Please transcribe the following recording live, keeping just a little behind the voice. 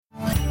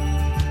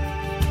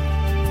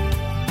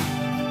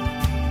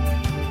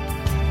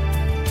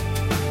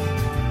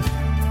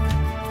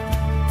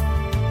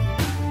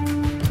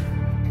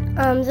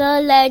comes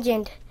a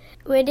legend,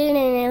 written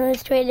and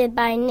illustrated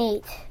by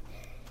Nate.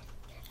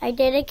 I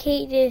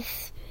dedicate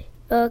this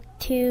book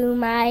to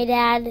my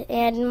dad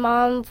and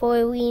mom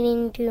for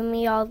reading to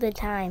me all the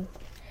time.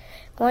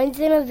 Once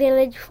in a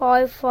village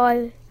far,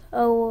 far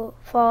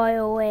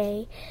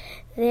away,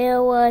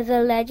 there was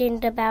a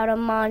legend about a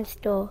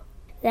monster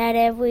that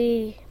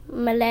every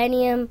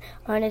millennium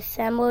on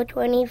December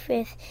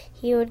 25th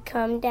he would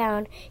come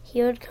down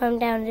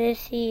to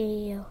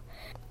see you.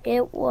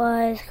 It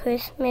was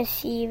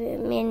Christmas Eve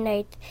at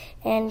midnight,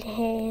 and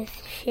his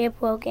ship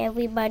woke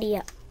everybody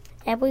up.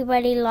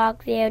 Everybody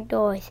locked their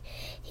doors.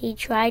 He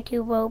tried to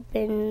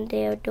open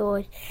their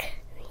doors,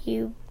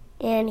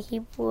 and he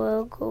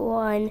broke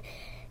one.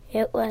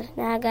 It was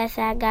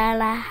Nagasaga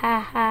ha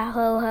ha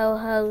ho ho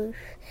ho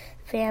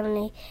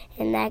family,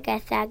 and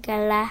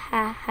Nagasaga la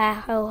ha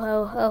ha ho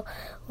ho ho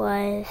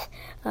was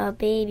a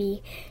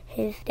baby.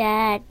 His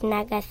dad,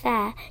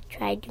 Nagasa,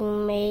 tried to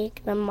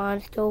make the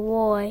monster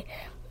war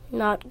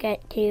not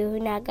get to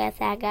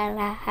Nagasaga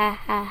la ha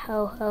ha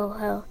ho ho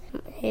ho.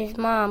 His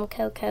mom,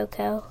 Ko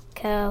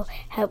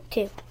helped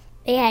too.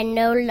 They had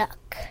no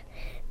luck.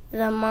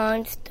 The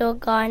monster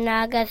got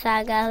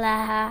Nagasaga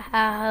la ha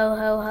ha ho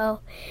ho ho.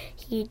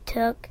 He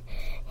took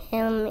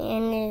him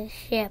in his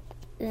ship.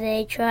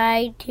 They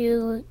tried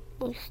to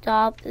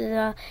stop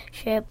the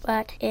ship,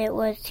 but it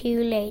was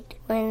too late.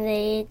 When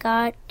they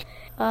got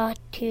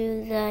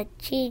to the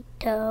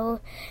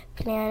Cheeto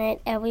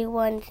planet,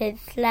 everyone said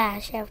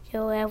slash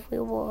after every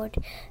word.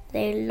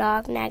 They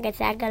locked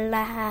Nagasaga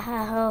la ha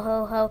ha ho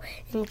ho ho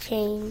in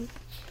chains.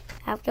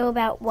 After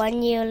about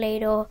 1 year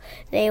later,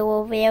 they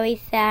were very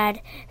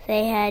sad.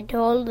 They had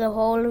told the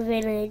whole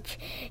village,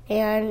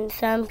 and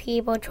some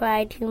people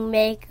tried to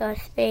make a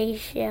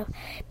spaceship,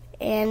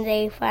 and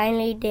they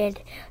finally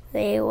did.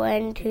 They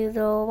went to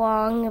the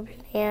wrong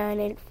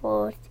planet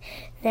first,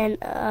 then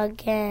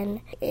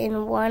again.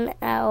 In 1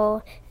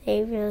 hour,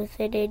 they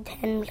visited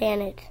 10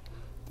 planets.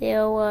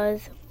 There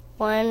was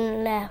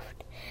one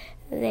left.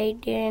 They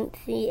didn't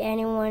see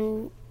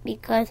anyone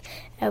because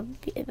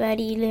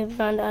everybody lived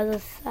on the other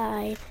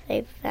side.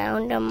 They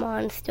found a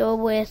monster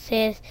with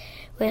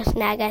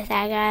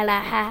Nagasaga la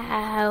ha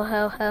ha ho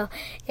ho ho,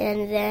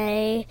 and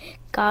they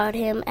got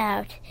him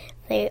out.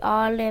 They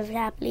all lived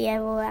happily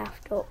ever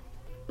after.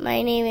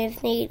 My name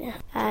is Nate.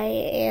 I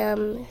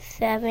am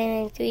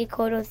 7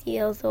 3/4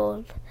 years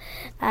old.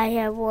 I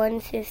have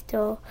one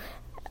sister.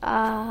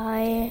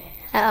 I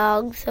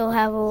also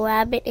have a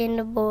rabbit in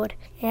the board,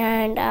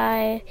 and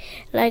I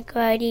like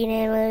writing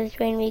and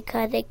illustrating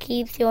because it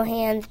keeps your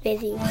hands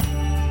busy.